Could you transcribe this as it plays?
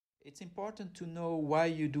It's important to know why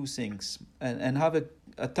you do things and have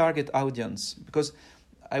a target audience, because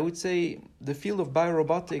I would say the field of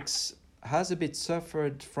biorobotics has a bit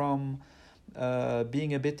suffered from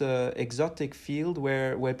being a bit exotic field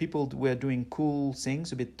where people were doing cool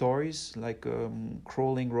things, a bit toys like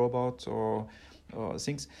crawling robots or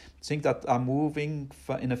things that are moving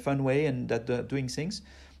in a fun way and that are doing things,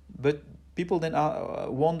 but people then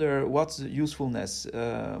wonder what's the usefulness,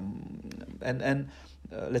 and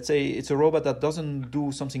let's say it's a robot that doesn't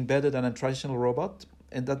do something better than a traditional robot,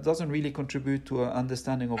 and that doesn't really contribute to an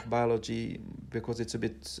understanding of biology because it's a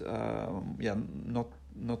bit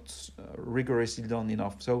not rigorously done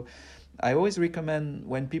enough. So I always recommend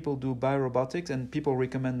when people do biorobotics, and people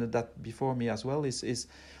recommended that before me as well, is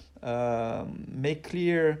make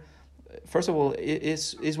clear. First of all,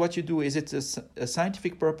 is what you do, is it a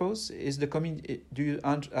scientific purpose? Is the do you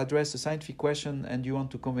address a scientific question and you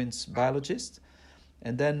want to convince biologists?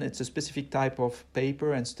 And then it's a specific type of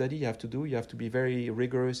paper and study you have to do. You have to be very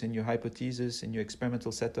rigorous in your hypothesis, in your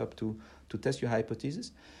experimental setup to test your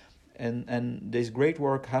hypothesis. And there's great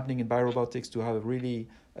work happening in biorobotics to have really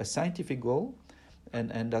a scientific goal,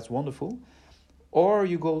 and that's wonderful. Or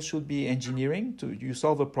your goal should be engineering, you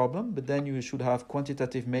solve a problem, but then you should have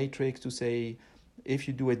quantitative matrix to say if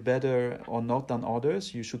you do it better or not than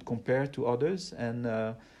others. You should compare to others,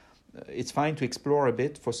 and it's fine to explore a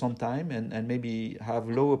bit for some time and maybe have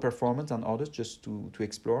lower performance than others just to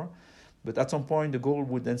explore. But at some point, the goal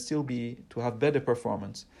would then still be to have better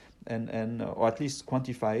performance and or at least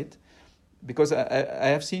quantify it. Because I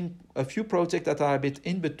have seen a few projects that are a bit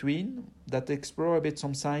in between, that explore a bit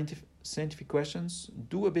some scientific questions,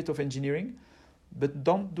 do a bit of engineering, but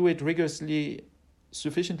don't do it rigorously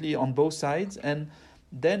sufficiently on both sides. And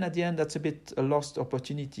then at the end, that's a bit a lost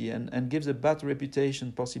opportunity and gives a bad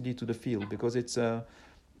reputation possibly to the field, because it's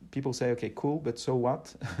people say, okay, cool, but so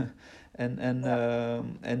what? And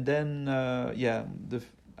then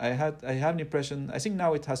I have an impression. I think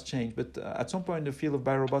now it has changed, but at some point the field of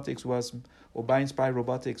biorobotics or bio-inspired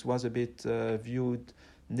robotics was a bit viewed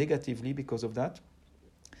negatively because of that.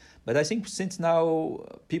 But I think since now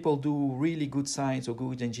people do really good science or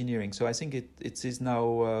good engineering, so I think it is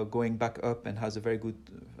now going back up and has a very good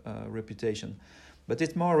reputation. But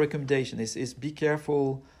it's more a recommendation: is be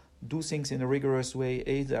careful, do things in a rigorous way,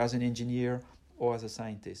 either as an engineer or as a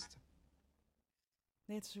scientist.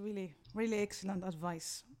 That's really, really excellent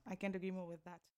advice. I can't agree more with that.